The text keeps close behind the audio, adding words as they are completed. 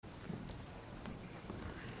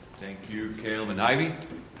Thank you, Caleb and Ivy.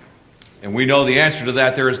 And we know the answer to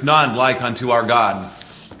that. There is none like unto our God.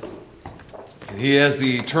 And He is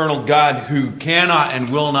the eternal God who cannot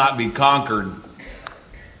and will not be conquered.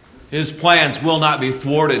 His plans will not be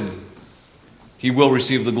thwarted. He will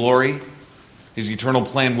receive the glory. His eternal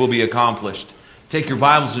plan will be accomplished. Take your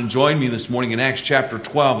Bibles and join me this morning in Acts chapter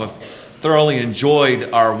 12. I've thoroughly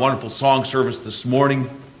enjoyed our wonderful song service this morning.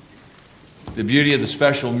 The beauty of the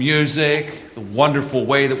special music, the wonderful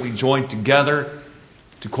way that we joined together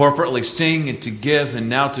to corporately sing and to give, and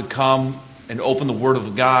now to come and open the Word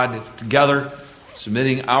of God together,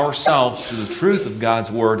 submitting ourselves to the truth of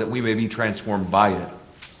God's Word that we may be transformed by it.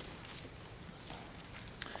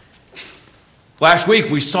 Last week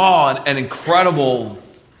we saw an incredible,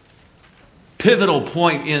 pivotal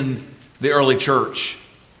point in the early church.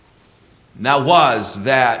 And that was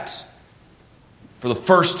that for the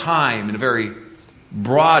first time, in a very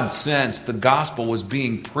broad sense, the gospel was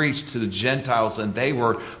being preached to the Gentiles, and they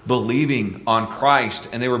were believing on Christ,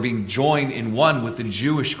 and they were being joined in one with the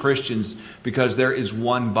Jewish Christians because there is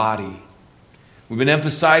one body. We've been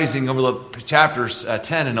emphasizing over the chapters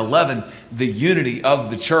 10 and 11 the unity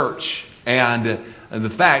of the church and the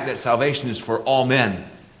fact that salvation is for all men.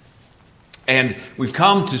 And we've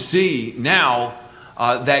come to see now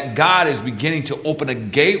that God is beginning to open a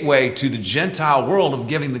gateway to the Gentile world of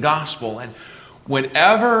giving the gospel. And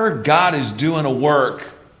whenever God is doing a work,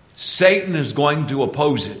 Satan is going to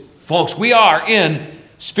oppose it. Folks, we are in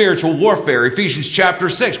spiritual warfare. Ephesians chapter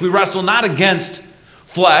 6. We wrestle not against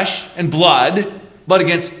flesh and blood, but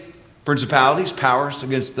against principalities, powers,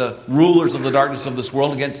 against the rulers of the darkness of this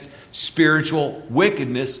world, against spiritual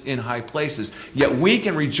wickedness in high places. Yet we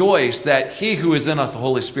can rejoice that He who is in us, the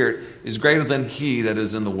Holy Spirit, is greater than he that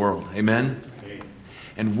is in the world. Amen?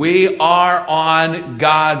 And we are on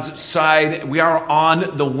God's side. We are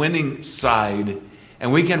on the winning side.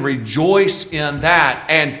 And we can rejoice in that.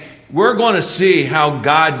 And we're going to see how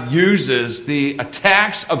God uses the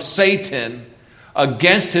attacks of Satan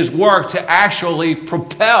against His work to actually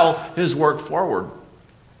propel His work forward.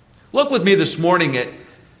 Look with me this morning at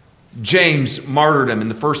James' martyrdom in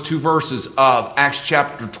the first two verses of Acts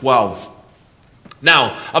chapter 12.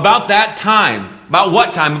 Now, about that time, about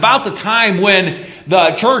what time? About the time when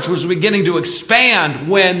the church was beginning to expand,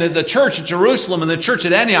 when the church at Jerusalem and the church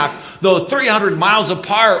at Antioch, though 300 miles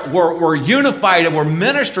apart, were unified and were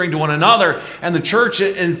ministering to one another. And the church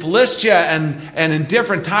in Philistia and in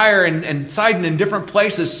different Tyre and Sidon in different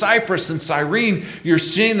places, Cyprus and Cyrene, you're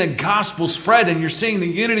seeing the gospel spread, and you're seeing the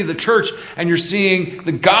unity of the church, and you're seeing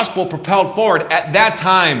the gospel propelled forward. At that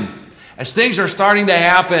time, as things are starting to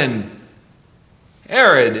happen,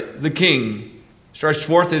 Herod, the king, stretched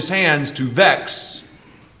forth his hands to vex.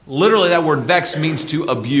 Literally, that word vex means to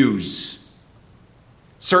abuse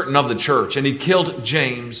certain of the church. And he killed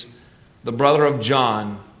James, the brother of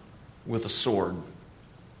John, with a sword.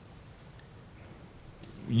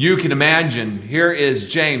 You can imagine, here is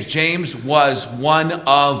James. James was one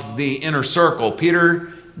of the inner circle.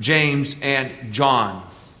 Peter, James, and John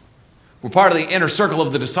were part of the inner circle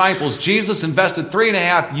of the disciples. Jesus invested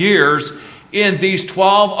 3.5 years in these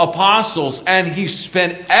 12 apostles, and He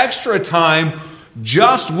spent extra time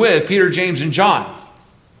just with Peter, James, and John.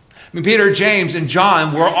 I mean, Peter, James, and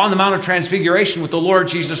John were on the Mount of Transfiguration with the Lord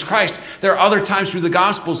Jesus Christ. There are other times through the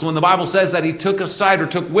Gospels when the Bible says that He took aside or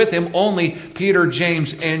took with Him only Peter,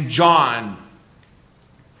 James, and John.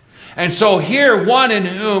 And so here, one in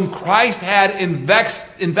whom Christ had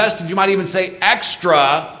invested, you might even say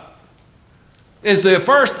extra, is the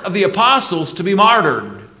first of the apostles to be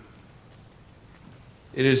martyred.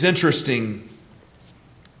 It is interesting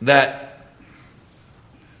that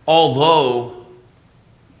although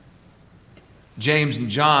James and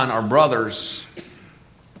John are brothers,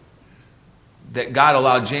 that God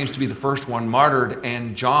allowed James to be the first one martyred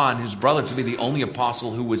and John, his brother, to be the only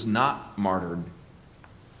apostle who was not martyred.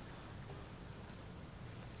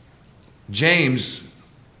 James,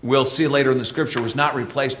 we'll see later in the scripture, was not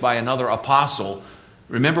replaced by another apostle.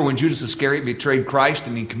 Remember when Judas Iscariot betrayed Christ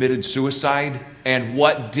and he committed suicide? And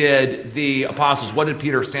what did the apostles, what did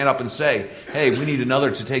Peter stand up and say? Hey, we need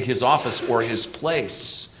another to take his office or his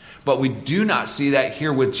place. But we do not see that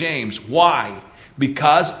here with James. Why?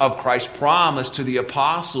 Because of Christ's promise to the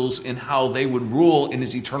apostles in how they would rule in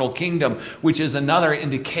His eternal kingdom, which is another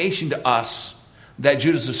indication to us that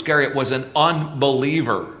Judas Iscariot was an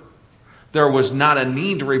unbeliever. There was not a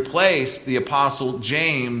need to replace the apostle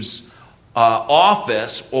James'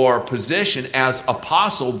 office or position as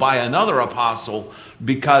apostle by another apostle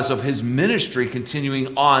because of his ministry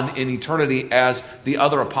continuing on in eternity as the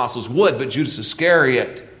other apostles would. But Judas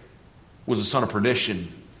Iscariot was a son of perdition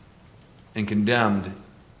and condemned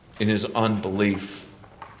in his unbelief.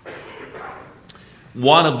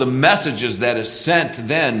 One of the messages that is sent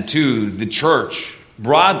then to the church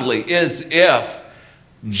broadly is if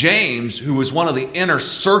James, who was one of the inner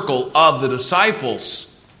circle of the disciples,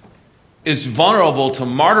 is vulnerable to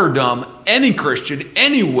martyrdom, any Christian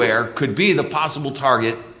anywhere could be the possible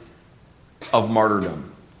target of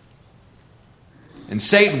martyrdom. And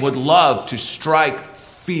Satan would love to strike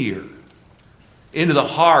fear into the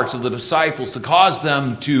hearts of the disciples to cause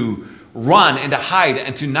them to run and to hide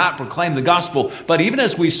and to not proclaim the gospel. But even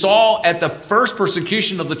as we saw at the first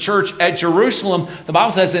persecution of the church at Jerusalem, the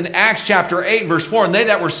Bible says in Acts chapter 8, verse 4, and they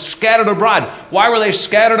that were scattered abroad. Why were they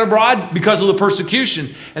scattered abroad? Because of the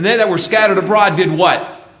persecution. And they that were scattered abroad did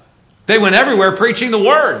what? They went everywhere preaching the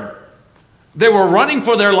word. They were running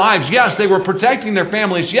for their lives. Yes, they were protecting their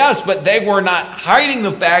families. Yes, but they were not hiding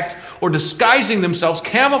the fact or disguising themselves,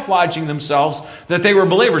 camouflaging themselves that they were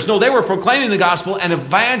believers. No, they were proclaiming the gospel and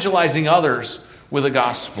evangelizing others with the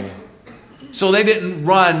gospel. So they didn't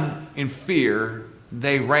run in fear.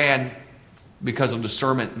 They ran because of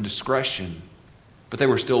discernment and discretion. But they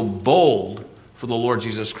were still bold for the Lord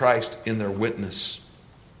Jesus Christ in their witness.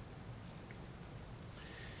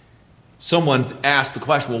 Someone asked the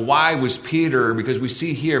question, well, why was Peter? Because we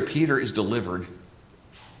see here Peter is delivered.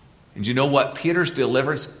 And you know what? Peter's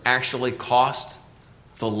deliverance actually cost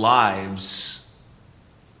the lives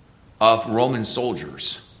of Roman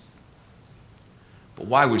soldiers. But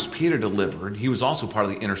why was Peter delivered? He was also part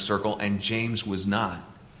of the inner circle, and James was not.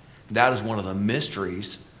 That is one of the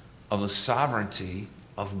mysteries of the sovereignty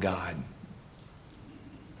of God.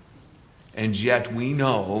 And yet we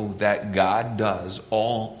know that God does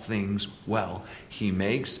all things well. He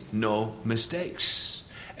makes no mistakes.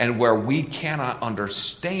 And where we cannot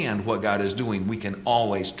understand what God is doing, we can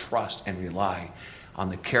always trust and rely on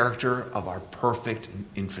the character of our perfect and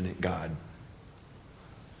infinite God.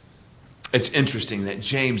 It's interesting that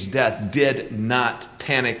James' death did not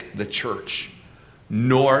panic the church,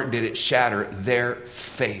 nor did it shatter their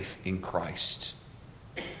faith in Christ.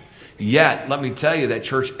 Yet, let me tell you, that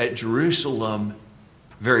church at Jerusalem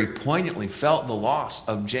very poignantly felt the loss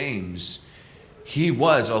of James. He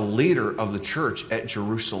was a leader of the church at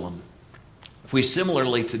Jerusalem. We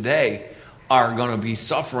similarly today are going to be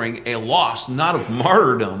suffering a loss, not of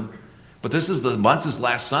martyrdom, but this is the Bunce's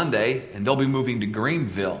last Sunday, and they'll be moving to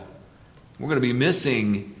Greenville. We're going to be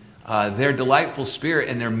missing their delightful spirit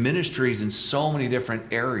and their ministries in so many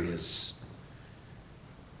different areas.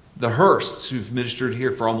 The Hursts, who've ministered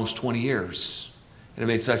here for almost 20 years and have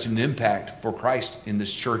made such an impact for Christ in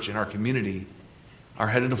this church and our community, are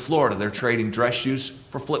headed to Florida. They're trading dress shoes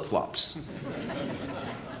for flip-flops.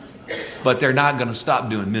 But they're not going to stop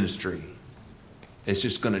doing ministry. It's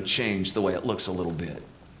just going to change the way it looks a little bit.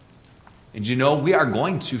 And you know, we are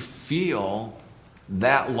going to feel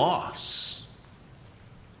that loss.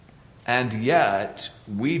 And yet,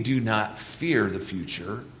 we do not fear the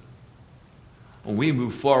future. We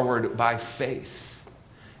move forward by faith.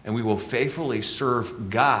 And we will faithfully serve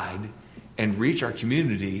God and reach our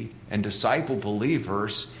community and disciple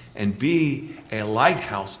believers and be a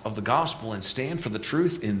lighthouse of the gospel and stand for the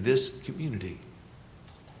truth in this community.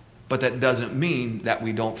 But that doesn't mean that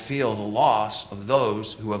we don't feel the loss of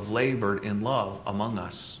those who have labored in love among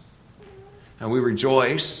us. And we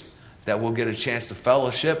rejoice that we'll get a chance to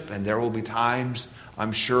fellowship, and there will be times,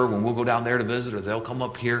 I'm sure, when we'll go down there to visit, or they'll come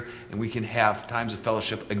up here and we can have times of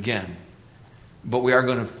fellowship again. But we are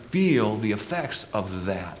going to feel the effects of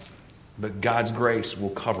that. But God's grace will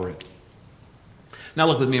cover it. Now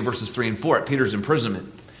look with me in verses 3 and 4 at Peter's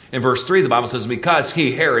imprisonment. In verse 3, the Bible says, because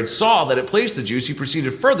he, Herod, saw that it pleased the Jews, he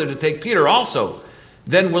proceeded further to take Peter also.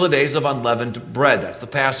 Then were the days of unleavened bread, that's the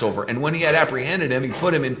Passover. And when he had apprehended him, he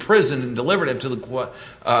put him in prison and delivered him to the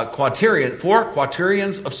four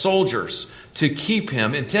quaternions of soldiers to keep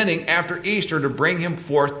him, intending after Easter to bring him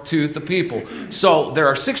forth to the people. So there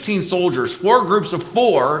are 16 soldiers, 4 groups of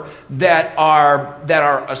 4 that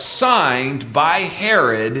are assigned by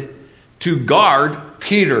Herod to guard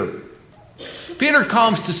Peter. Peter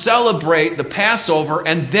comes to celebrate the Passover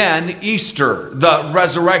and then Easter, the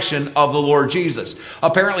resurrection of the Lord Jesus.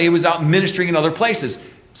 Apparently he was out ministering in other places.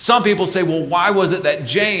 Some people say, well, why was it that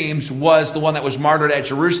James was the one that was martyred at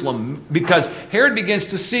Jerusalem? Because Herod begins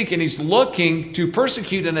to seek and he's looking to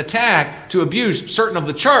persecute and attack, to abuse certain of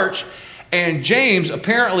the church. And James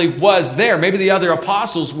apparently was there. Maybe the other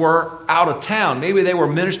apostles were out of town. Maybe they were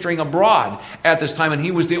ministering abroad at this time and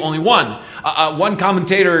he was the only one. One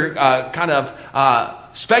commentator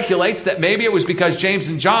speculates that maybe it was because James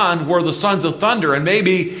and John were the sons of thunder, and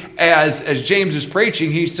maybe as James is preaching,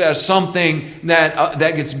 he says something that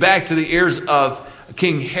gets back to the ears of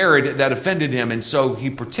King Herod that offended him, and so he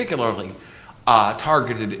particularly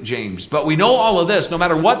targeted James. But we know all of this, no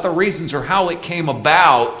matter what the reasons or how it came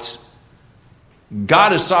about,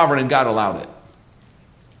 God is sovereign and God allowed it.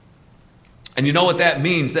 And you know what that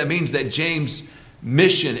means? That means that James'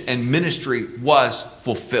 mission and ministry was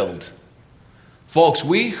fulfilled. Folks,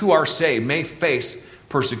 we who are saved may face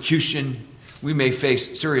persecution. We may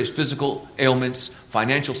face serious physical ailments,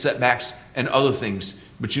 financial setbacks, and other things.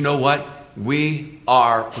 But you know what? We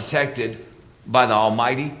are protected by the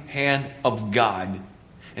almighty hand of God.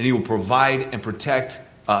 And He will provide and protect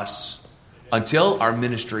us until our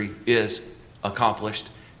ministry is accomplished.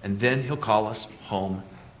 And then He'll call us home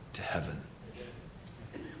to heaven.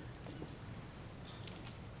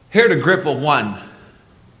 Herod Agrippa I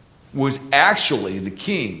was actually the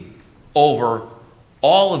king over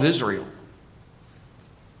all of Israel.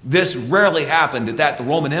 This rarely happened that the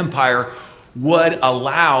Roman Empire would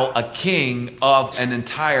allow a king of an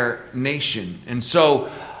entire nation. And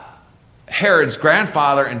so Herod's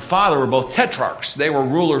grandfather and father were both tetrarchs. They were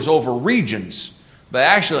rulers over regions. But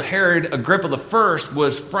actually Herod Agrippa I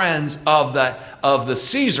was friends of the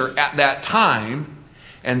Caesar at that time.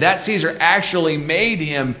 And that Caesar actually made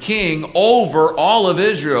him king over all of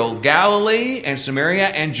Israel. Galilee and Samaria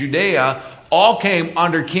and Judea all came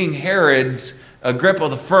under King Herod's Agrippa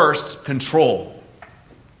I's control.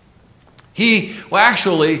 He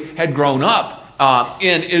actually had grown up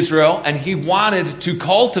in Israel, and he wanted to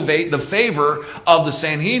cultivate the favor of the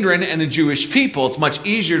Sanhedrin and the Jewish people. It's much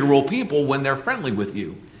easier to rule people when they're friendly with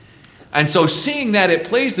you. And so seeing that it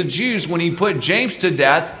pleased the Jews when he put James to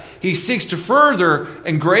death, he seeks to further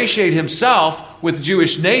ingratiate himself with the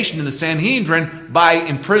Jewish nation and the Sanhedrin by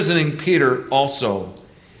imprisoning Peter also.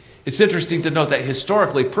 It's interesting to note that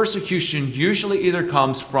historically, persecution usually either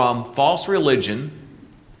comes from false religion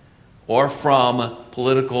or from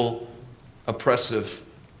political oppressive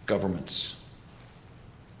governments.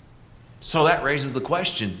 So that raises the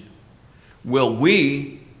question, will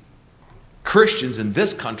we, Christians in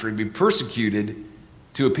this country, be persecuted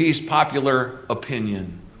to appease popular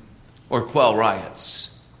opinion or quell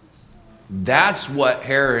riots? That's what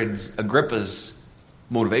Herod Agrippa's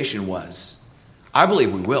motivation was. I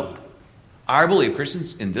believe we will. I believe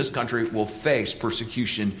Christians in this country will face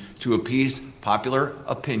persecution to appease popular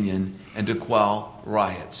opinion and to quell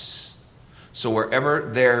riots. So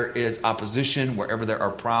wherever there is opposition, wherever there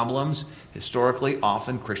are problems, historically,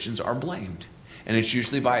 often Christians are blamed. And it's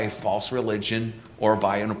usually by a false religion or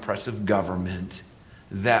by an oppressive government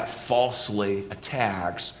that falsely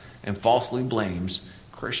attacks and falsely blames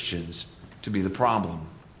Christians to be the problem.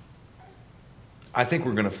 I think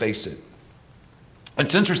we're going to face it.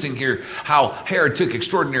 It's interesting here how Herod took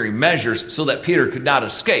extraordinary measures so that Peter could not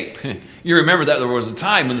escape. You remember that there was a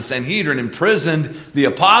time when the Sanhedrin imprisoned the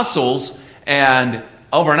apostles, and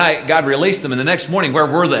overnight God released them, and the next morning, where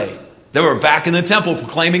were they? They were back in the temple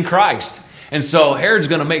proclaiming Christ. And so Herod's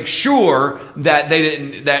going to make sure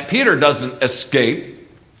that Peter doesn't escape.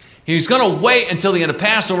 He's going to wait until the end of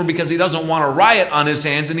Passover because he doesn't want a riot on his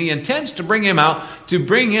hands, and he intends to bring him out, to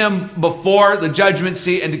bring him before the judgment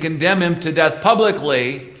seat and to condemn him to death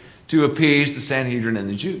publicly to appease the Sanhedrin and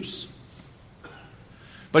the Jews.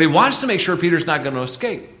 But he wants to make sure Peter's not going to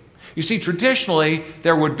escape. You see, traditionally,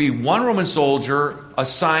 there would be one Roman soldier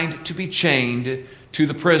assigned to be chained to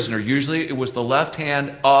the prisoner. Usually it was the left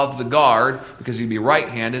hand of the guard because he'd be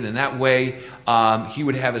right-handed, and that way he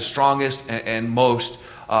would have his strongest and most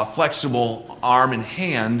flexible arm and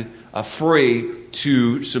hand free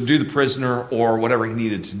to subdue the prisoner or whatever he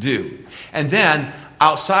needed to do. And then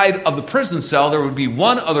outside of the prison cell, there would be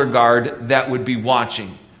one other guard that would be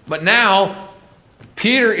watching. But now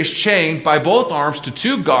Peter is chained by both arms to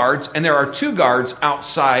two guards, and there are two guards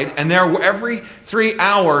outside, and every 3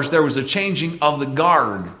 hours there was a changing of the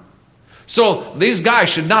guard. So these guys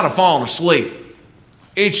should not have fallen asleep.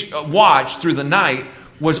 Each watch through the night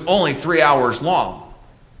was only 3 hours long.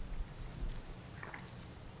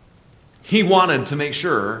 He wanted to make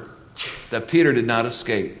sure that Peter did not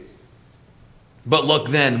escape. But look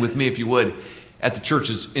then with me, if you would, at the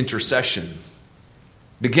church's intercession.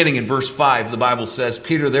 Beginning in verse 5, the Bible says,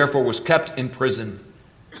 Peter therefore was kept in prison,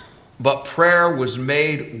 but prayer was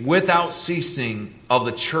made without ceasing of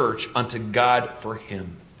the church unto God for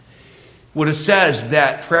him. When it says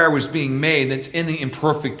that prayer was being made, it's in the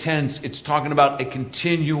imperfect tense. It's talking about a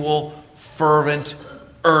continual, fervent,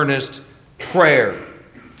 earnest prayer.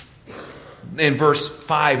 In verse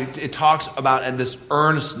 5, it talks about this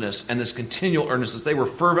earnestness and this continual earnestness. They were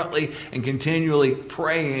fervently and continually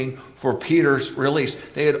praying for Peter's release.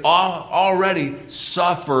 They had already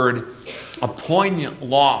suffered a poignant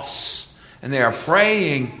loss And they are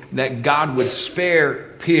praying that God would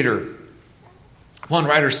spare Peter. One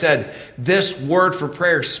writer said, this word for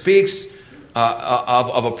prayer speaks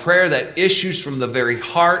of a prayer that issues from the very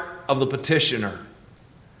heart of the petitioner.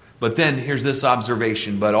 But then here's this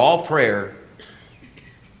observation, but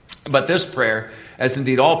this prayer, as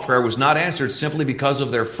indeed all prayer, was not answered simply because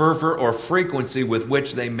of their fervor or frequency with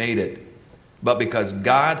which they made it, but because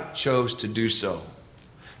God chose to do so.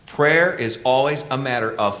 Prayer is always a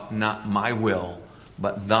matter of not my will,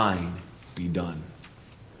 but thine be done.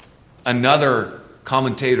 Another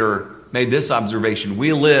commentator made this observation.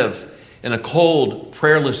 We live in a cold,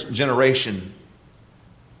 prayerless generation.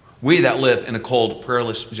 We that live in a cold,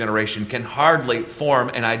 prayerless generation can hardly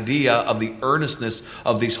form an idea of the earnestness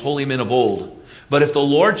of these holy men of old. But if the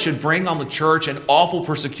Lord should bring on the church an awful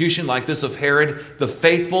persecution like this of Herod, the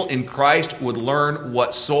faithful in Christ would learn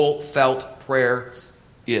what soul-felt prayer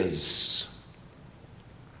is.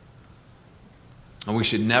 And we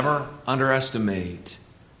should never underestimate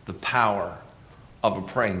the power of a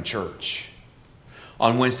praying church.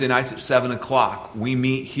 On Wednesday nights at 7 o'clock, we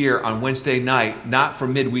meet here on Wednesday night, not for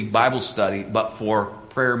midweek Bible study, but for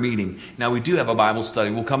prayer meeting. Now, we do have a Bible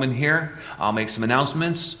study. We'll come in here, I'll make some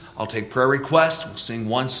announcements, I'll take prayer requests, we'll sing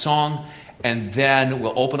one song, and then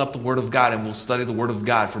we'll open up the Word of God and we'll study the Word of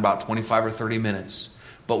God for about 25 or 30 minutes.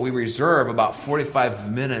 But we reserve about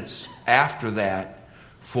 45 minutes after that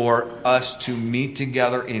for us to meet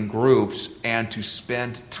together in groups and to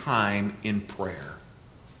spend time in prayer.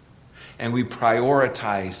 And we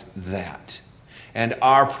prioritize that. And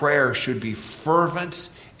our prayer should be fervent.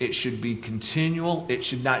 It should be continual. It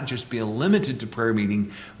should not just be limited to prayer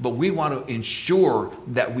meeting, but we want to ensure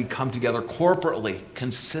that we come together corporately,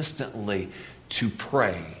 consistently to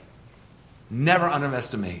pray. Never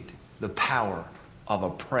underestimate the power of a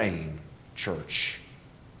praying church.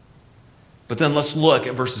 But then let's look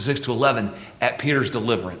at verses 6 to 11 at Peter's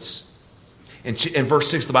deliverance. In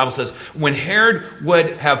verse 6, the Bible says, when Herod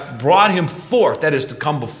would have brought him forth, that is to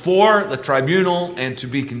come before the tribunal and to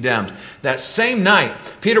be condemned, that same night,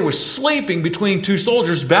 Peter was sleeping between two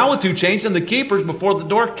soldiers bound with two chains, and the keepers before the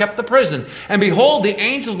door kept the prison. And behold, the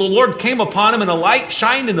angel of the Lord came upon him, and a light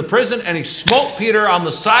shined in the prison, and he smote Peter on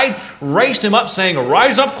the side, raised him up, saying,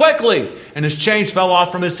 arise up quickly. And his chains fell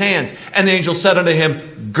off from his hands. And the angel said unto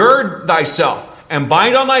him, gird thyself, and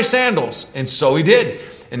bind on thy sandals. And so he did.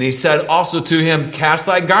 And he said also to him, cast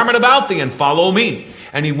thy garment about thee, and follow me.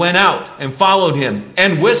 And he went out and followed him,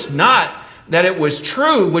 and wist not that it was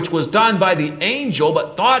true which was done by the angel,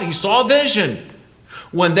 but thought he saw a vision.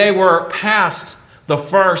 When they were past the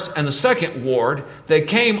first and the second ward, they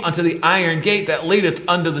came unto the iron gate that leadeth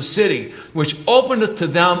unto the city, which openeth to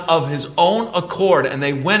them of his own accord. And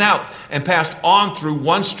they went out and passed on through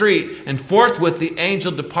one street, and forthwith the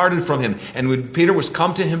angel departed from him. And when Peter was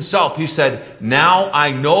come to himself, he said, now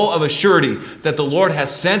I know of a surety that the Lord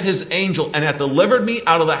hath sent his angel, and hath delivered me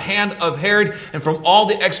out of the hand of Herod, and from all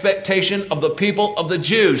the expectation of the people of the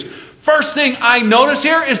Jews. First thing I notice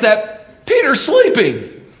here is that Peter's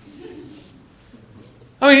sleeping.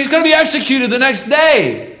 I mean, he's going to be executed the next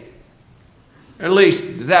day. Or at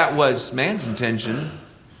least that was man's intention.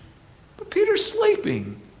 But Peter's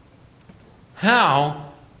sleeping.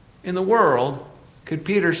 How in the world could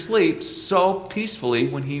Peter sleep so peacefully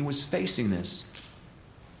when he was facing this?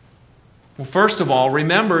 Well, first of all,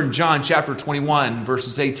 remember in John chapter 21,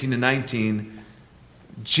 verses 18 and 19,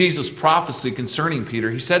 Jesus' prophecy concerning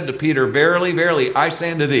Peter. He said to Peter, verily, verily, I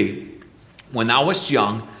say unto thee, when thou wast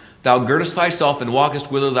young, thou girdest thyself and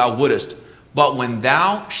walkest whither thou wouldest. But when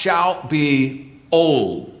thou shalt be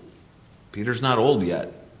old, Peter's not old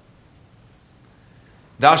yet,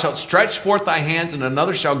 thou shalt stretch forth thy hands, and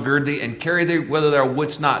another shall gird thee and carry thee whither thou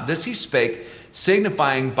wouldst not. This he spake,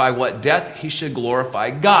 signifying by what death he should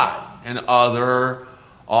glorify God. And other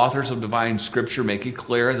authors of divine scripture make it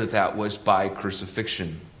clear that that was by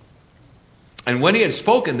crucifixion. And when he had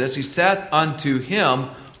spoken this, he saith unto him,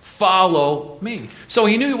 follow me. So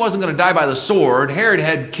he knew he wasn't going to die by the sword. Herod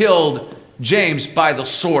had killed James by the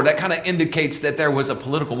sword. That kind of indicates that there was a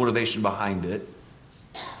political motivation behind it.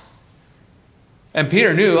 And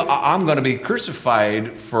Peter knew, I'm going to be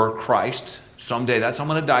crucified for Christ someday. That's how I'm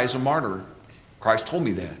going to die as a martyr. Christ told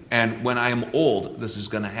me that. And when I am old, this is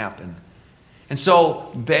going to happen. And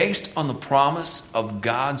so, based on the promise of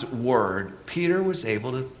God's word, Peter was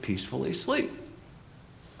able to peacefully sleep.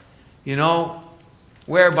 You know,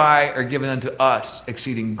 whereby are given unto us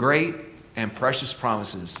exceeding great and precious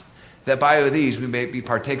promises, that by these we may be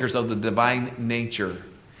partakers of the divine nature.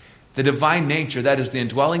 The divine nature, that is the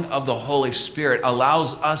indwelling of the Holy Spirit,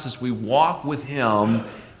 allows us as we walk with Him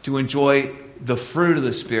to enjoy the fruit of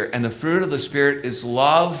the Spirit. And the fruit of the Spirit is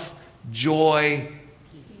love, joy,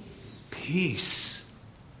 peace.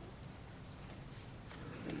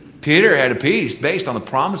 Peter had a peace based on the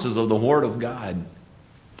promises of the Word of God.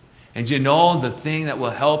 And you know, the thing that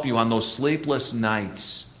will help you on those sleepless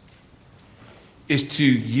nights is to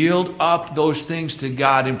yield up those things to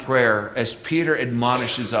God in prayer, as Peter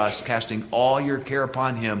admonishes us, casting all your care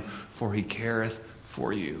upon him, for he careth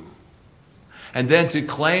for you. And then to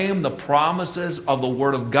claim the promises of the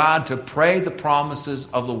Word of God, to pray the promises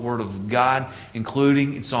of the Word of God,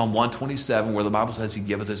 including in Psalm 127, where the Bible says he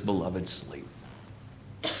giveth his beloved sleep.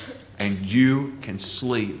 And you can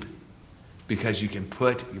sleep because you can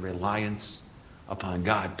put your reliance upon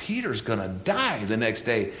God. Peter's going to die the next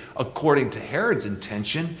day according to Herod's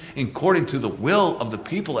intention, according to the will of the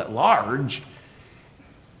people at large.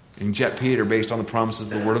 And yet Peter, based on the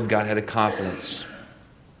promises of the Word of God, had a confidence.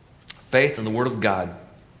 Faith in the Word of God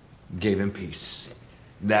gave him peace.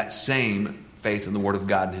 That same faith in the Word of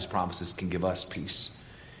God and his promises can give us peace.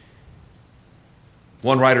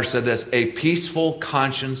 One writer said this: a peaceful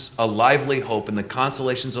conscience, a lively hope, and the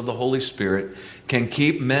consolations of the Holy Spirit can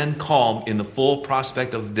keep men calm in the full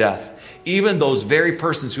prospect of death, even those very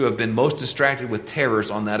persons who have been most distracted with terrors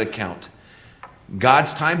on that account.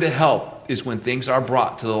 God's time to help is when things are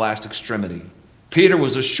brought to the last extremity. Peter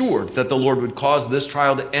was assured that the Lord would cause this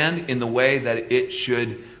trial to end in the way that it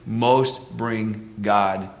should most bring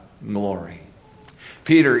God glory.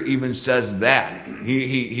 Peter even says that.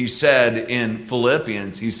 He said in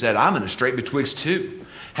Philippians, he said, I'm in a strait betwixt two,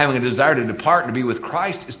 having a desire to depart and to be with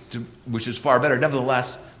Christ, which is far better.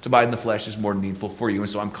 Nevertheless, to abide in the flesh is more needful for you, and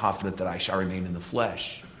so I'm confident that I shall remain in the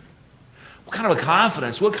flesh. What kind of a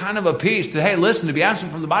confidence, what kind of a peace to, hey, listen, to be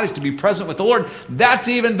absent from the body is to be present with the Lord. That's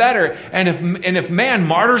even better. And if man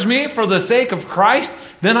martyrs me for the sake of Christ,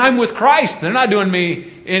 then I'm with Christ. They're not doing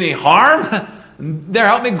me any harm. They're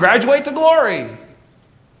helping me graduate to glory.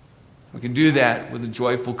 We can do that with a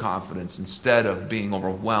joyful confidence instead of being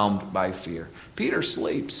overwhelmed by fear. Peter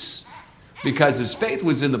sleeps because his faith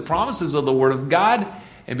was in the promises of the Word of God,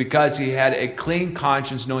 and because he had a clean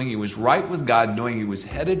conscience, knowing he was right with God, knowing he was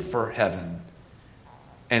headed for heaven,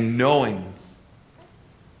 and knowing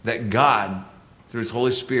that God, through his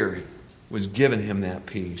Holy Spirit, was giving him that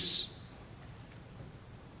peace.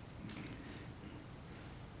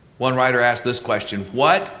 One writer asked this question: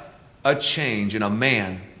 what a change in a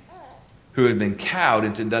man who had been cowed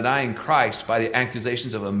into denying Christ by the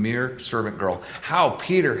accusations of a mere servant girl. How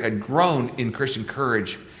Peter had grown in Christian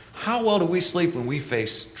courage. How well do we sleep when we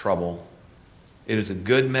face trouble? It is a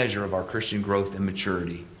good measure of our Christian growth and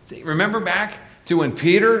maturity. Remember back to when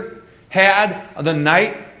Peter had the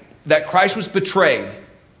night that Christ was betrayed,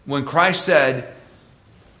 when Christ said,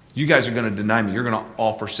 you guys are going to deny me. You're going to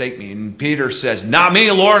all forsake me. And Peter says, not me,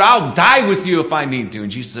 Lord. I'll die with you if I need to.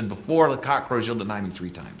 And Jesus said, before the cock crows, you'll deny me 3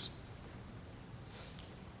 times.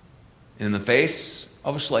 In the face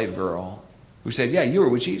of a slave girl who said, yeah, you were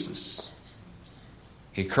with Jesus,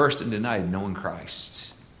 he cursed and denied knowing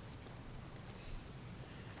Christ.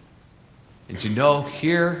 And to know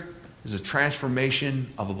here is a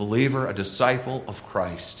transformation of a believer, a disciple of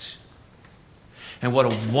Christ. And what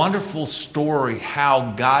a wonderful story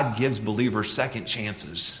how God gives believers second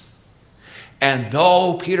chances. And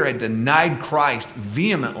though Peter had denied Christ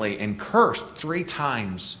vehemently and cursed 3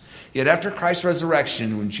 times, yet after Christ's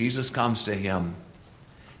resurrection, when Jesus comes to him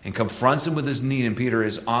and confronts him with his need, and Peter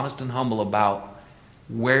is honest and humble about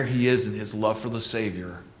where he is in his love for the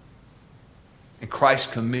Savior, and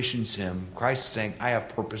Christ commissions him. Christ is saying, I have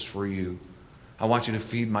purpose for you. I want you to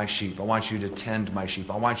feed my sheep. I want you to tend my sheep.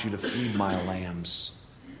 I want you to feed my lambs.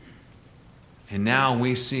 And now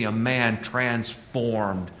we see a man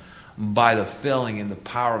transformed by the filling and the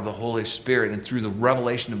power of the Holy Spirit, and through the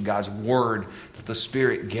revelation of God's Word that the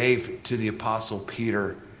Spirit gave to the Apostle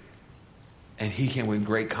Peter. And he can with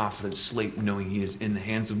great confidence sleep, knowing he is in the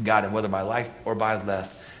hands of God, and whether by life or by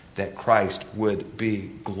death, that Christ would be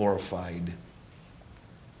glorified.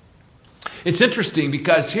 It's interesting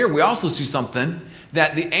because here we also see something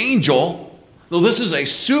that the angel, though this is a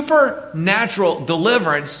supernatural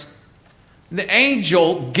deliverance, the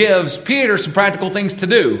angel gives Peter some practical things to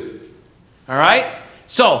do. All right?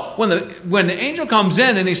 So when the angel comes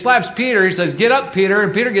in and he slaps Peter, he says, get up, Peter.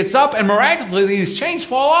 And Peter gets up, and miraculously these chains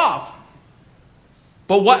fall off.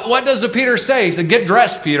 But what does the Peter say? He said, get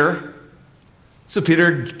dressed, Peter. So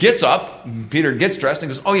Peter gets up, Peter gets dressed,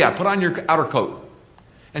 and goes, oh yeah, put on your outer coat.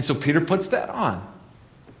 And so Peter puts that on.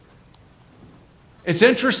 It's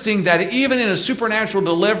interesting that even in a supernatural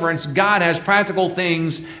deliverance, God has practical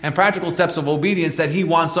things and practical steps of obedience that he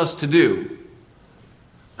wants us to do.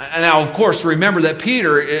 And now, of course, remember that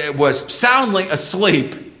Peter was soundly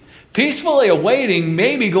asleep. peacefully awaiting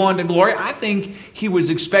maybe going to glory. I think he was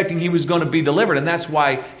expecting he was going to be delivered, and that's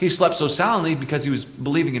why he slept so soundly, because he was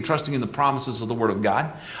believing and trusting in the promises of the Word of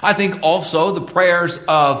God. I think also the prayers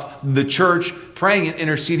of the church praying and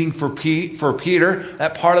interceding for Peter,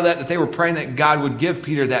 that part of that they were praying that God would give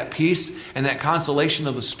Peter that peace and that consolation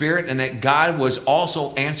of the Spirit, and that God was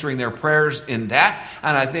also answering their prayers in that.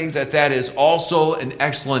 And I think that that is also an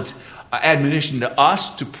excellent admonition to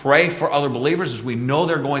us to pray for other believers as we know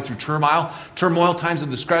they're going through turmoil, times of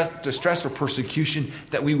distress or persecution,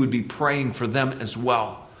 that we would be praying for them as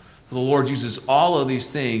well. The Lord uses all of these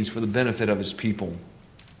things for the benefit of His people.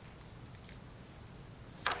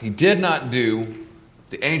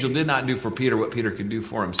 The angel did not do for Peter what Peter could do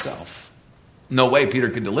for himself. No way Peter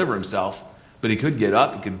could deliver himself, but he could get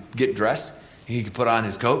up, he could get dressed, he could put on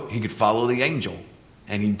his coat, he could follow the angel.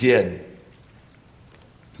 And he did.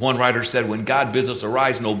 One writer said, when God bids us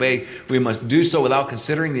arise and obey, we must do so without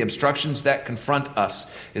considering the obstructions that confront us.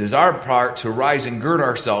 It is our part to rise and gird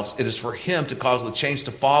ourselves. It is for Him to cause the chains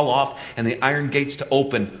to fall off and the iron gates to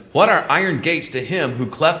open. What are iron gates to Him who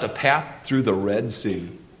cleft a path through the Red Sea?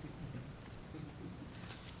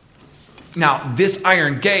 Now, this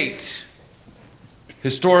iron gate,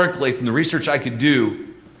 historically, from the research I could do,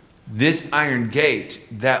 this iron gate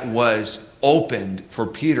that was opened for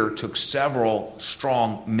Peter took several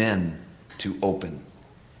strong men to open.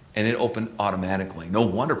 And it opened automatically. No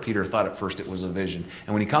wonder Peter thought at first it was a vision.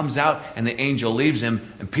 And when he comes out and the angel leaves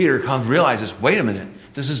him, and Peter realizes, wait a minute,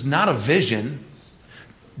 this is not a vision.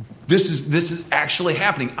 This is actually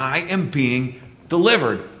happening. I am being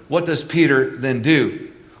delivered. What does Peter then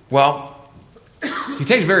do? Well, he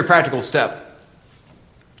takes a very practical step.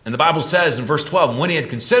 And the Bible says in verse 12, when he had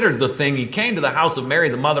considered the thing, he came to the house of Mary,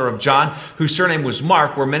 the mother of John, whose surname was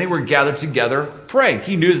Mark, where many were gathered together praying.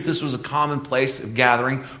 He knew that this was a common place of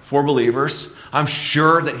gathering for believers. I'm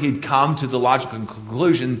sure that he'd come to the logical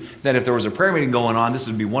conclusion that if there was a prayer meeting going on, this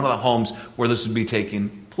would be one of the homes where this would be taking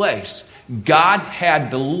place. God had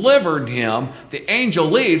delivered him. The angel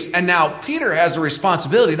leaves, and now Peter has a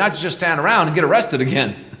responsibility not to just stand around and get arrested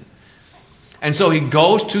again. And so he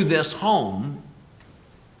goes to this home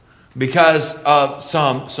because of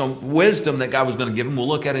some wisdom that God was going to give him. We'll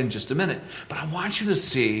look at it in just a minute. But I want you to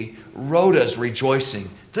see Rhoda's rejoicing.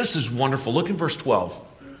 This is wonderful. Look in verse 12.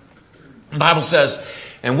 The Bible says,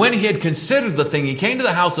 and when he had considered the thing, he came to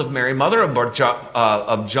the house of Mary, mother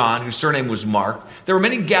of John, whose surname was Mark. There were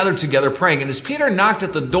many gathered together praying. And as Peter knocked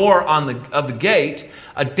at the door of the gate,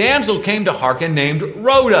 a damsel came to hearken named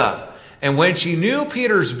Rhoda. And when she knew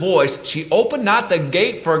Peter's voice, she opened not the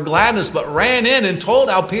gate for gladness, but ran in and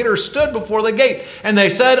told how Peter stood before the gate. And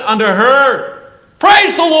they said unto her,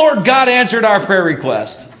 praise the Lord, God answered our prayer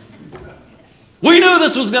request. We knew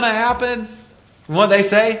this was going to happen. And what they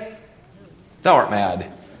say? Thou art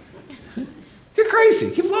mad. You're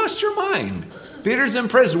crazy. You've lost your mind. Peter's in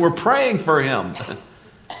prison. We're praying for him.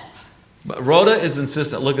 But Rhoda is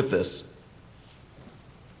insistent. Look at this.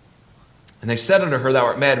 And they said unto her, thou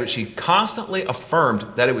art mad. But she constantly affirmed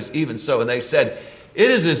that it was even so. And they said, it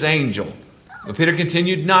is his angel. But Peter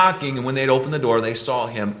continued knocking. And when they had opened the door, they saw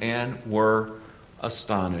him and were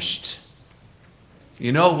astonished.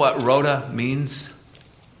 You know what Rhoda means?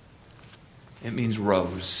 It means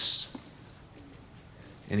rose.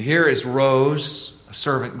 And here is Rose, a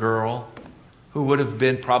servant girl, who would have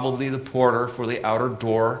been probably the porter for the outer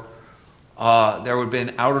door. There would be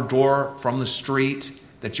an outer door from the street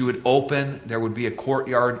that you would open. There would be a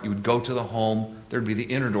courtyard. You would go to the home. There would be the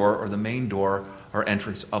inner door or the main door or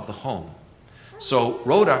entrance of the home. So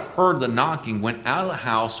Rhoda heard the knocking, went out of the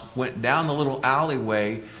house, went down the little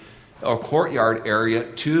alleyway or courtyard area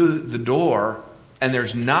to the door, and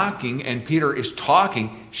there's knocking, and Peter is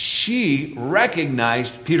talking. She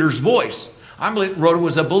recognized Peter's voice. I believe Rhoda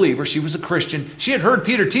was a believer. She was a Christian. She had heard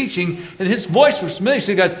Peter teaching, and his voice was familiar.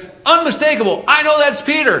 She goes, unmistakable. I know that's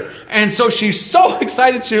Peter. And so she's so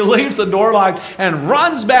excited, she leaves the door locked and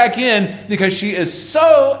runs back in because she is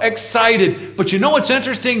so excited. But you know what's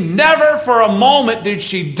interesting? Never for a moment did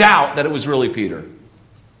she doubt that it was really Peter.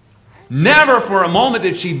 Never for a moment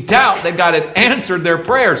did she doubt that God had answered their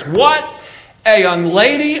prayers. What a young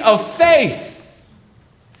lady of faith.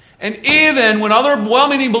 And even when other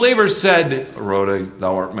well-meaning believers said, Rhoda,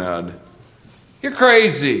 thou art mad. You're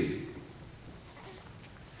crazy.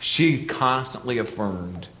 She constantly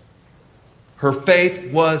affirmed. Her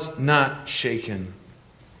faith was not shaken.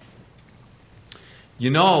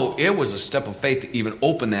 You know, it was a step of faith to even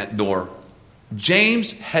open that door.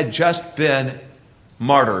 James had just been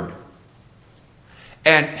martyred.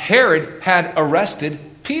 And Herod had arrested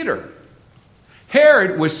Peter.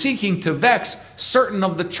 Herod was seeking to vex certain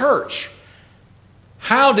of the church.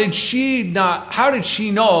 How did she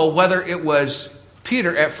know whether it was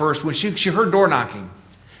Peter at first when she heard door knocking?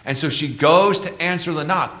 And so she goes to answer the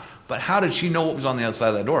knock. But how did she know what was on the other side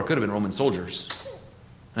of that door? It could have been Roman soldiers.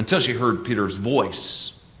 Until she heard Peter's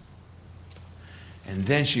voice. And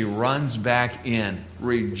then she runs back in,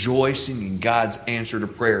 rejoicing in God's answer to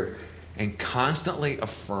prayer, and constantly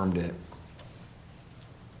affirmed it.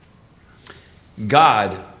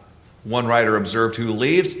 God, one writer observed, who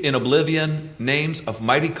leaves in oblivion names of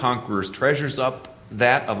mighty conquerors, treasures up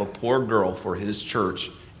that of a poor girl for his church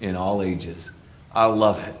in all ages. I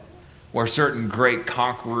love it. Where certain great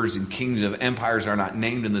conquerors and kings of empires are not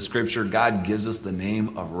named in the scripture, God gives us the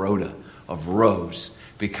name of Rhoda, of Rose,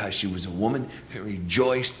 because she was a woman who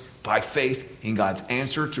rejoiced by faith in God's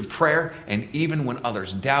answer to prayer, and even when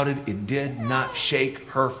others doubted, it did not shake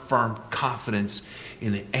her firm confidence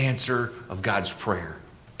in the answer of God's prayer.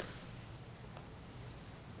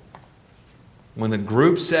 When the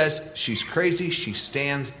group says she's crazy, she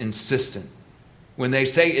stands insistent. When they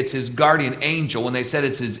say it's his guardian angel, when they said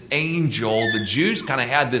it's his angel, the Jews kind of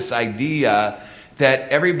had this idea that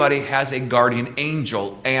everybody has a guardian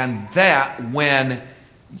angel, and that when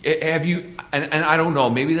have you, and I don't know,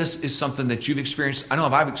 maybe this is something that you've experienced. I know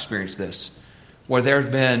if I've experienced this, where there's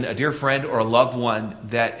been a dear friend or a loved one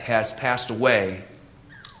that has passed away,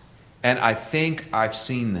 and I think I've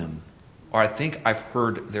seen them, or I think I've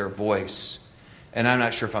heard their voice, and I'm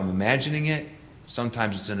not sure if I'm imagining it.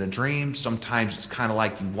 Sometimes it's in a dream. Sometimes it's kind of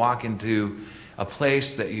like you walk into a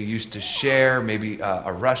place that you used to share, maybe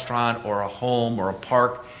a restaurant or a home or a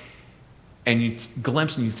park, and you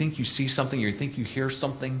glimpse and you think you see something or you think you hear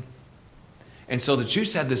something. And so the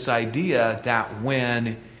Jews had this idea that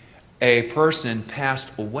when a person passed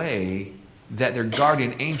away, that their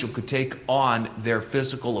guardian angel could take on their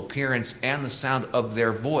physical appearance and the sound of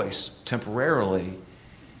their voice temporarily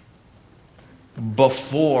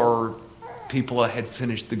before people had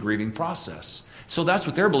finished the grieving process. So that's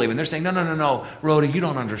what they're believing. They're saying, no, Rhoda, you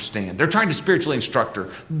don't understand. They're trying to spiritually instruct her.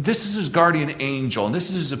 This is his guardian angel, and this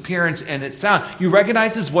is his appearance and its sound. You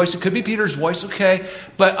recognize his voice. It could be Peter's voice, okay,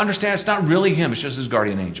 but understand it's not really him. It's just his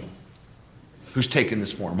guardian angel who's taken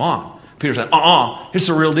this form on. Peter's like, it's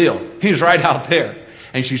the real deal. He's right out there.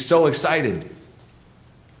 And she's so excited.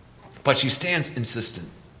 But she stands insistent.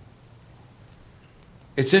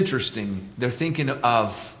 It's interesting. They're thinking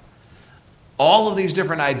of all of these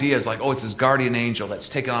different ideas, like, it's his guardian angel that's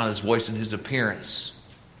taken on his voice and his appearance.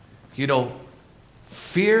 You know,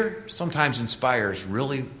 fear sometimes inspires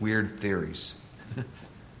really weird theories.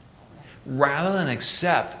 Rather than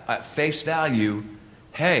accept at face value,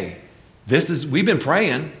 hey, we've been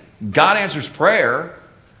praying. God answers prayer.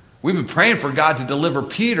 We've been praying for God to deliver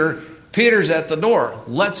Peter. Peter's at the door.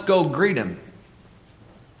 Let's go greet him.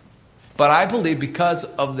 But I believe because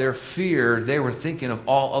of their fear, they were thinking of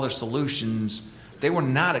all other solutions. They were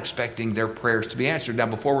not expecting their prayers to be answered. Now,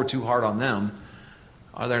 before we're too hard on them,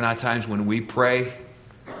 are there not times when we pray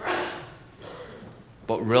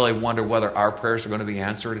but really wonder whether our prayers are going to be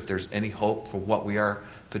answered, if there's any hope for what we are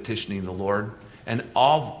petitioning the Lord? And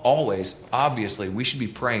always, obviously, we should be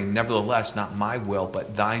praying, nevertheless, not my will,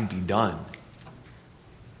 but thine be done.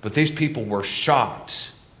 But these people were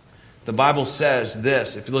shocked. The Bible says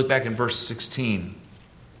this, if you look back in verse 16.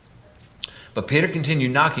 But Peter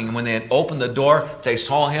continued knocking, and when they had opened the door, they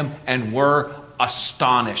saw him and were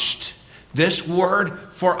astonished. This word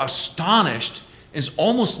for astonished is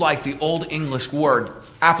almost like the Old English word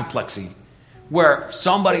apoplexy, where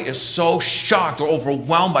somebody is so shocked or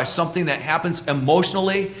overwhelmed by something that happens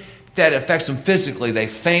emotionally that affects them physically. They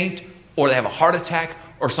faint or they have a heart attack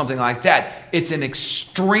or something like that. It's an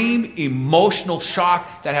extreme emotional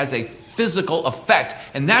shock that has a physical effect.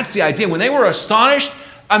 And that's the idea. When they were astonished,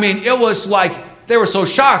 it was like they were so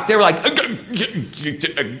shocked. They were like,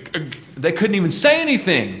 they couldn't even say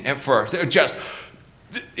anything at first. They were just,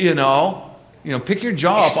 pick your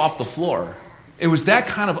jaw up off the floor. It was that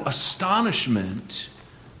kind of astonishment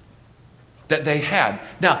that they had.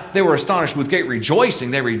 Now, they were astonished with great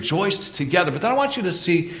rejoicing. They rejoiced together. But then I want you to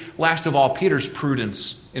see, last of all, Peter's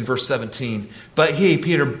prudence in verse 17. But he,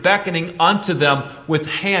 Peter, beckoning unto them with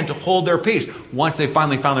hand to hold their peace. Once they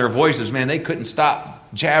finally found their voices, they couldn't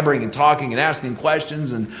stop jabbering and talking and asking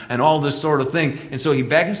questions and all this sort of thing. And so he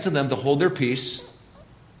beckons to them to hold their peace,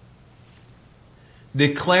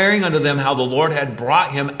 declaring unto them how the Lord had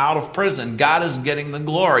brought him out of prison. God is getting the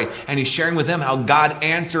glory. And he's sharing with them how God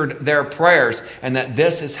answered their prayers and that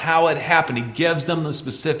this is how it happened. He gives them the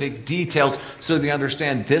specific details so they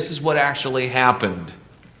understand this is what actually happened.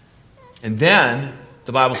 And then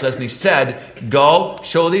the Bible says, and he said, go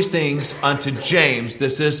show these things unto James.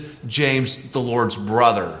 This is James, the Lord's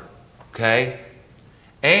brother. Okay?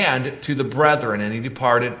 and to the brethren. And he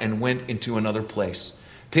departed and went into another place.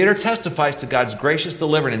 Peter testifies to God's gracious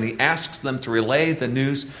deliverance, and he asks them to relay the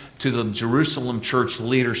news to the Jerusalem church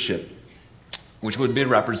leadership, which would be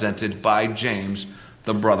represented by James,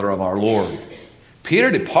 the brother of our Lord.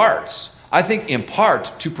 Peter departs, I think, in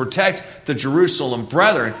part to protect the Jerusalem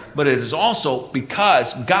brethren, but it is also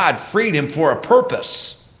because God freed him for a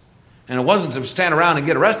purpose. And it wasn't to stand around and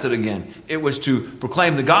get arrested again. It was to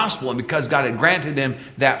proclaim the gospel. And because God had granted him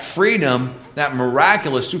that freedom, that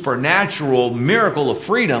miraculous, supernatural miracle of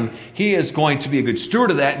freedom, he is going to be a good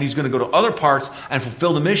steward of that. And he's going to go to other parts and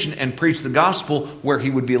fulfill the mission and preach the gospel where he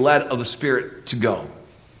would be led of the Spirit to go.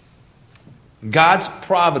 God's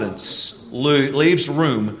providence leaves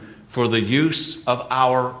room for the use of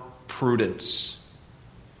our prudence,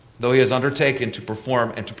 though he has undertaken to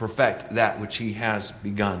perform and to perfect that which he has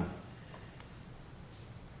begun.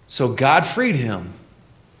 So God freed him,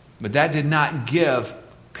 but that did not give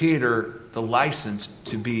Peter the license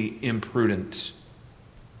to be imprudent.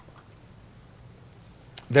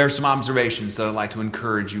 There are some observations that I'd like to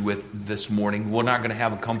encourage you with this morning. We're not going to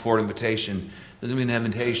have a come forward invitation. There's going to be an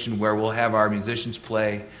invitation where we'll have our musicians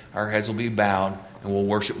play, our heads will be bowed, and we'll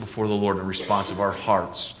worship before the Lord in response of our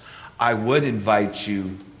hearts. I would invite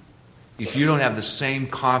you, if you don't have the same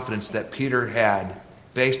confidence that Peter had,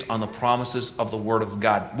 based on the promises of the Word of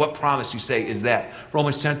God. What promise, you say, is that?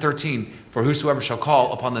 Romans 10:13, for whosoever shall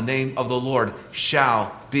call upon the name of the Lord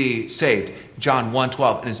shall be saved. John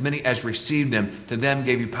 1:12, and as many as received him, to them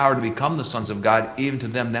gave you power to become the sons of God, even to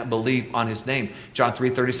them that believe on his name. John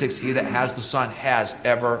 3:36, he that has the Son has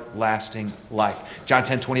everlasting life. John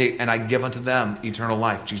 10:28, and I give unto them eternal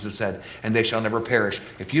life, Jesus said, and they shall never perish.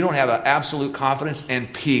 If you don't have an absolute confidence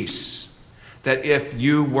and peace that if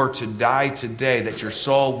you were to die today, that your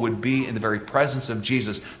soul would be in the very presence of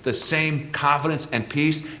Jesus, the same confidence and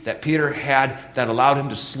peace that Peter had that allowed him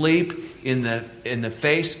to sleep in the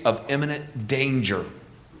face of imminent danger.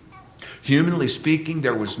 Humanly speaking,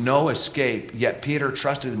 there was no escape, yet Peter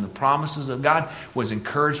trusted in the promises of God, was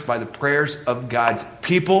encouraged by the prayers of God's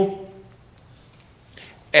people,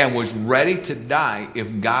 and was ready to die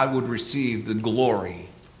if God would receive the glory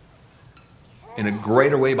in a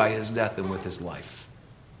greater way by his death than with his life.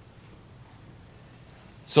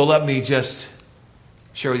 So let me just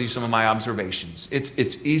share with you some of my observations.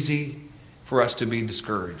 It's easy for us to be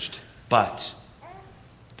discouraged, but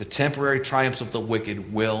the temporary triumphs of the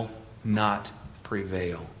wicked will not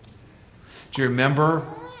prevail. Do you remember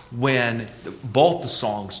when both the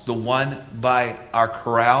songs, the one by our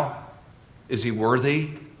chorale, Is He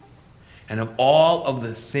Worthy? And of all of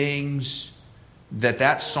the things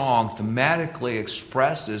that song thematically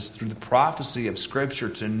expresses through the prophecy of Scripture,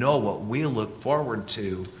 to know what we look forward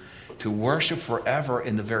to worship forever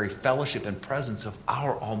in the very fellowship and presence of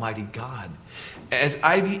our Almighty God. As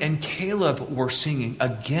Ivy and Caleb were singing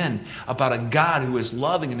again about a God who is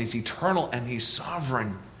loving and He's eternal and He's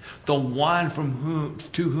sovereign, the one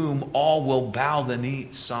to whom all will bow the knee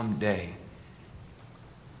someday.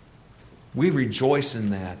 We rejoice in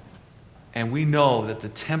that. And we know that the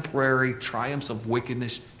temporary triumphs of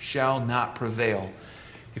wickedness shall not prevail.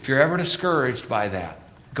 If you're ever discouraged by that,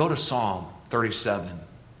 go to Psalm 37.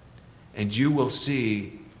 And you will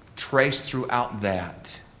see traced throughout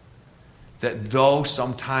that though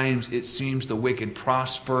sometimes it seems the wicked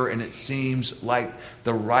prosper and it seems like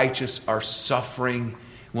the righteous are suffering,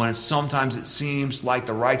 when sometimes it seems like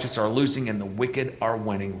the righteous are losing and the wicked are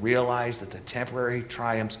winning, realize that the temporary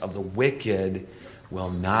triumphs of the wicked will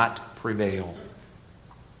not prevail.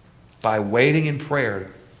 By waiting in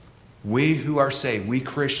prayer, we who are saved, we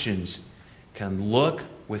Christians, can look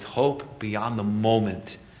with hope beyond the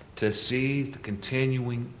moment to see the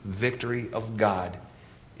continuing victory of God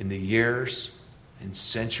in the years and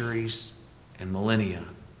centuries and millennia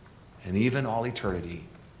and even all eternity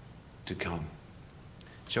to come.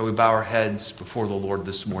 Shall we bow our heads before the Lord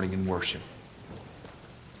this morning in worship?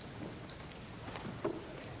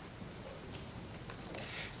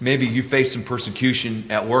 Maybe you faced some persecution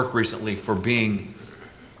at work recently for being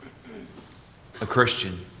a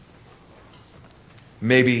Christian.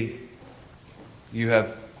 Maybe you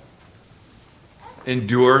have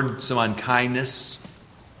endured some unkindness,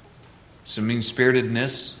 some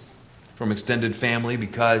mean-spiritedness from extended family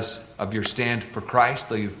because of your stand for Christ,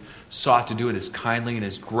 though you've sought to do it as kindly and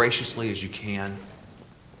as graciously as you can.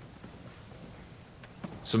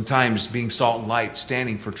 Sometimes being salt and light,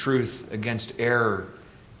 standing for truth against error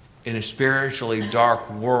in a spiritually dark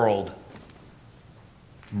world,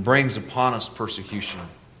 brings upon us persecution.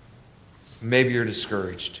 Maybe you're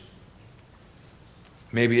discouraged.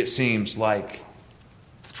 Maybe it seems like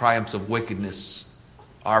the triumphs of wickedness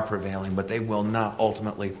are prevailing, but they will not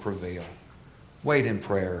ultimately prevail. Wait in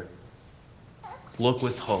prayer. Look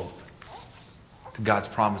with hope to God's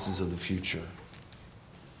promises of the future.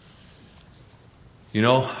 You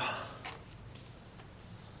know,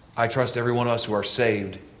 I trust every one of us who are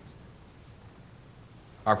saved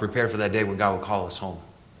are prepared for that day when God will call us home.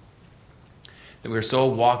 That we are so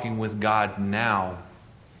walking with God now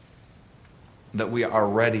that we are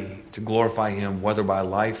ready to glorify Him, whether by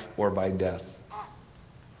life or by death.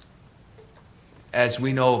 As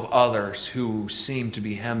we know of others who seem to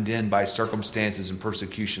be hemmed in by circumstances and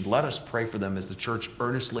persecution, let us pray for them as the church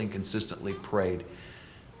earnestly and consistently prayed.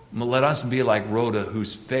 Let us be like Rhoda,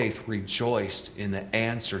 whose faith rejoiced in the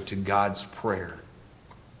answer to God's prayer.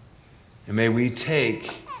 And may we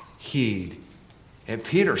take heed at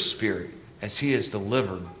Peter's spirit as he is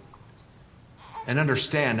delivered, and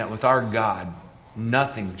understand that with our God,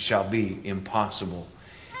 nothing shall be impossible.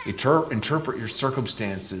 Interpret your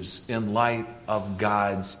circumstances in light of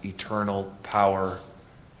God's eternal power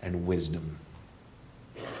and wisdom.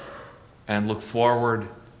 And look forward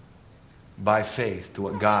by faith to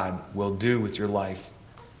what God will do with your life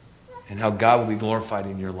and how God will be glorified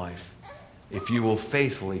in your life if you will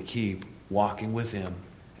faithfully keep walking with Him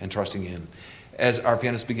and trusting Him. As our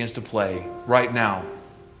pianist begins to play right now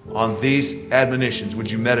on these admonitions, would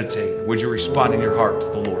you meditate? Would you respond in your heart to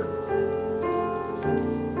the Lord?